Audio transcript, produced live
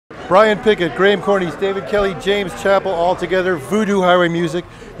Brian Pickett, Graeme Cornies, David Kelly, James Chapple, all together, Voodoo Highway Music.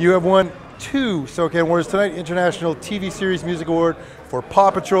 You have won 2 SOCAN Awards tonight, International TV Series Music Award for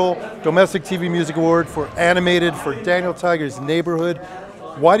Paw Patrol, Domestic TV Music Award for Animated for Daniel Tiger's Neighborhood.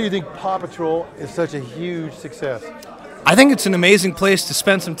 Why do you think Paw Patrol is such a huge success? I think it's an amazing place to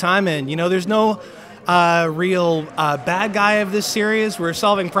spend some time in. You know, there's no real bad guy of this series. We're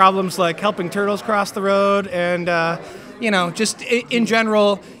solving problems like helping turtles cross the road and you know, just in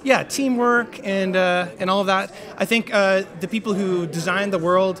general, yeah, teamwork and all of that. I think the people who designed the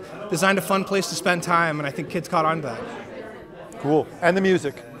world designed a fun place to spend time, and I think kids caught on to that. Cool. And the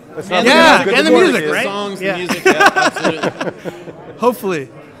music. Yeah, and the music, right? The songs, the music, yeah, absolutely. Hopefully.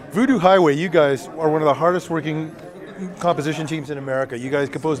 Voodoo Highway, you guys are one of the hardest working composition teams in America. You guys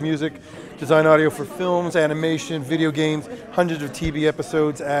compose music, design audio for films, animation, video games, hundreds of TV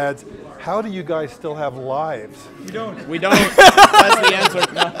episodes, ads. How do you guys still have lives? We don't. We don't. That's the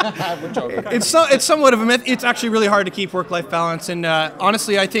answer. No, we're joking. It's somewhat of a myth. It's actually really hard to keep work-life balance, and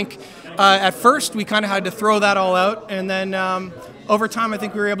honestly, I think at first we kind of had to throw that all out, and then over time, I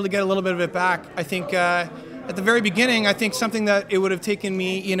think we were able to get a little bit of it back. I think at the very beginning, I think something that it would have taken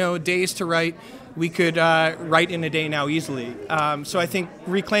me, you know, days to write, we could write in a day now easily. So I think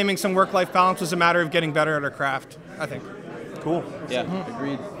reclaiming some work-life balance was a matter of getting better at our craft, I think. Cool. Yeah,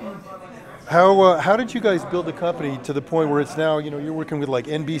 agreed. How did you guys build the company to the point where it's now, you know, you're working with like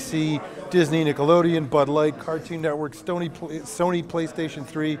NBC, Disney, Nickelodeon, Bud Light, Cartoon Network, Sony PlayStation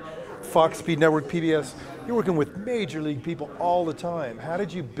 3, Fox Speed Network, PBS. You're working with major league people all the time. How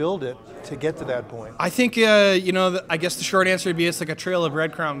did you build it to get to that point? I think, you know, I guess the short answer would be it's like a trail of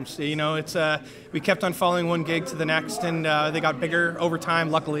breadcrumbs. You know, it's we kept on following one gig to the next, and they got bigger over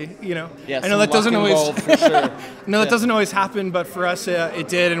time. Luckily, you know. Yeah, I know that doesn't always. For sure. No, that doesn't always happen, but for us, it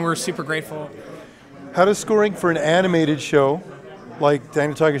did, and we're super grateful. How does scoring for an animated show like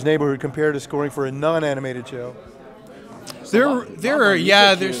Daniel Tiger's Neighborhood compare to scoring for a non-animated show?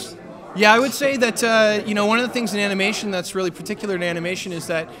 Yeah, I would say that, you know, one of the things in animation that's really particular to animation is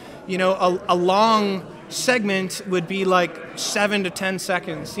that, you know, a long segment would be like 7 to 10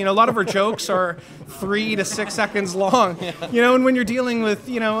 seconds. You know, a lot of our jokes are 3 to 6 seconds long. You know, and when you're dealing with,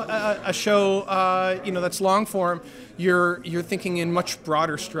 you know, a show, you know, that's long form, you're thinking in much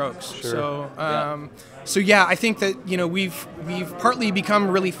broader strokes. Sure. So yeah, I think that, you know, we've partly become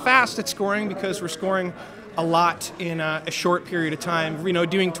really fast at scoring because we're scoring a lot in a short period of time. You know,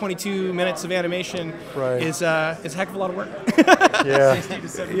 doing 22 minutes of animation is a heck of a lot of work. Yeah. 60 to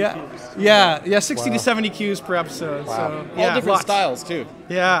 70 cues. Yeah, 60 to 70 cues per episode. Wow. So, yeah, all different styles too.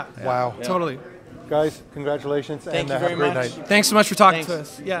 Yeah. Wow. Totally. Guys, congratulations, Thank and you have very a great much. night. Thanks so much for talking to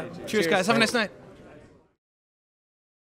us. Yeah. Cheers guys. Have a nice night.